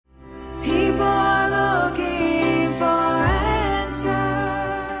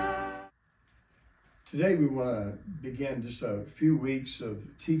Today we want to begin just a few weeks of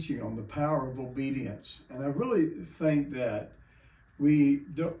teaching on the power of obedience. And I really think that we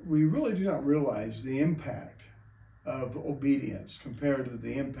really do not realize the impact of obedience compared to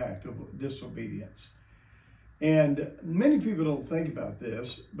the impact of disobedience. And many people don't think about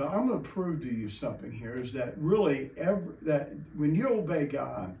this, but I'm going to prove to you something here, is that really that when you obey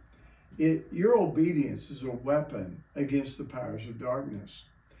God, your obedience is a weapon against the powers of darkness.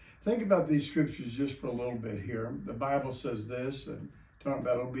 Think about these scriptures just for a little bit here. The Bible says this, and talking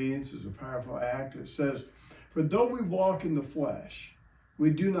about obedience is a powerful act. It says, "For though we walk in the flesh,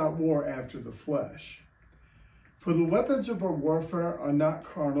 we do not war after the flesh. For the weapons of our warfare are not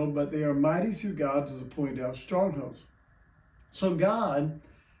carnal, but they are mighty through God to the pulling down strongholds." So God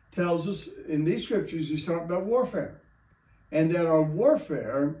tells us in these scriptures, he's talking about warfare. And that our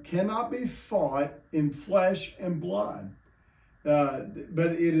warfare cannot be fought in flesh and blood.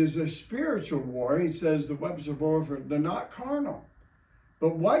 But it is a spiritual war. He says the weapons of warfare, they're not carnal.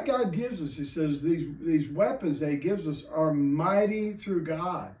 But what God gives us, he says, these weapons that he gives us are mighty through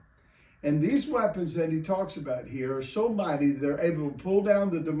God. And these weapons that he talks about here are so mighty, they're able to pull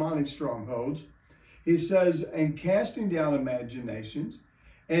down the demonic strongholds. He says, and casting down imaginations,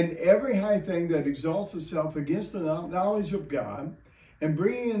 and every high thing that exalts itself against the knowledge of God, and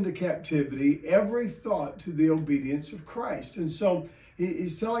bringing into captivity every thought to the obedience of Christ. And so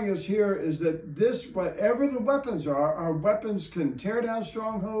he's telling us here is that this, whatever the weapons are, our weapons can tear down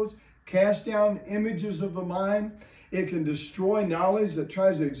strongholds, cast down images of the mind. It can destroy knowledge that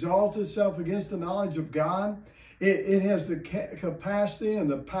tries to exalt itself against the knowledge of God. It has the capacity and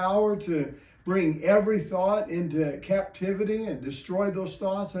the power to bring every thought into captivity and destroy those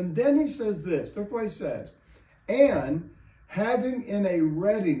thoughts. And then he says this, look what he says, and having in a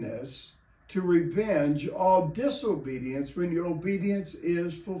readiness to revenge all disobedience when your obedience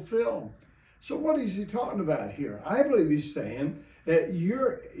is fulfilled. So what is he talking about here? I believe he's saying that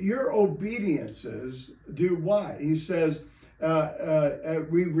your obediences do what? He says,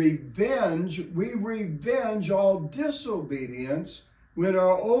 we revenge all disobedience when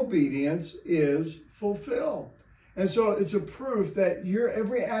our obedience is fulfilled. And so it's a proof that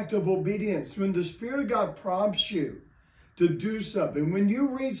every act of obedience, when the Spirit of God prompts you to do something, when you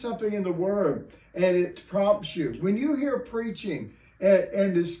read something in the Word and it prompts you, when you hear preaching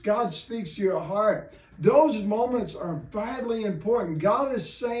and God speaks to your heart, those moments are vitally important. God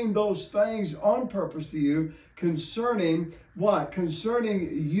is saying those things on purpose to you concerning what?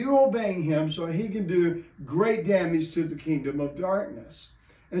 Concerning you obeying him so he can do great damage to the kingdom of darkness.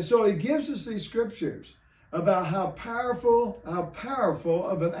 And so he gives us these scriptures about how powerful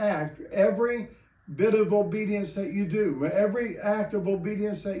of an act every bit of obedience that you do, every act of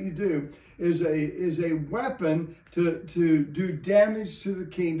obedience that you do is a weapon to do damage to the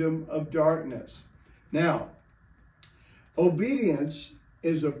kingdom of darkness. Now, obedience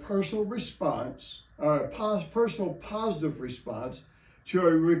is a personal response, or a personal positive response to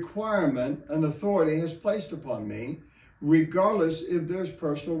a requirement an authority has placed upon me, regardless if there's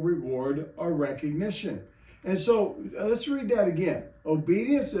personal reward or recognition. And so let's read that again.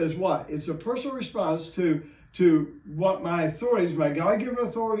 Obedience is what? It's a personal response to what my authorities, my God-given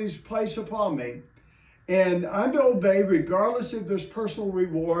authorities place upon me. And I'm to obey regardless if there's personal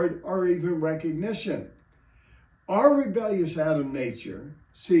reward or even recognition. Our rebellious Adam nature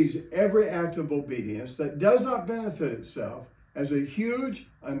sees every act of obedience that does not benefit itself as a huge,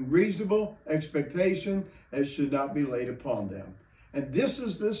 unreasonable expectation that should not be laid upon them. And this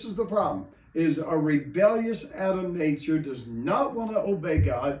is the problem, is our rebellious Adam nature does not want to obey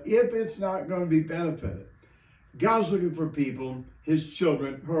God if it's not going to be benefited. God's looking for people, his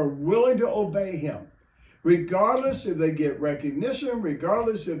children, who are willing to obey him, regardless if they get recognition,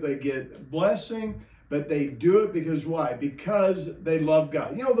 regardless if they get blessing, but they do it because why? Because they love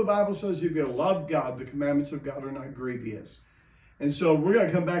God. You know, the Bible says if you love God, the commandments of God are not grievous. And so we're going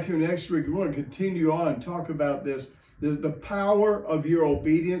to come back here next week. We're going to continue on and talk about this, the power of your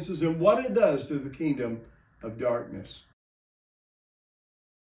obediences and what it does to the kingdom of darkness.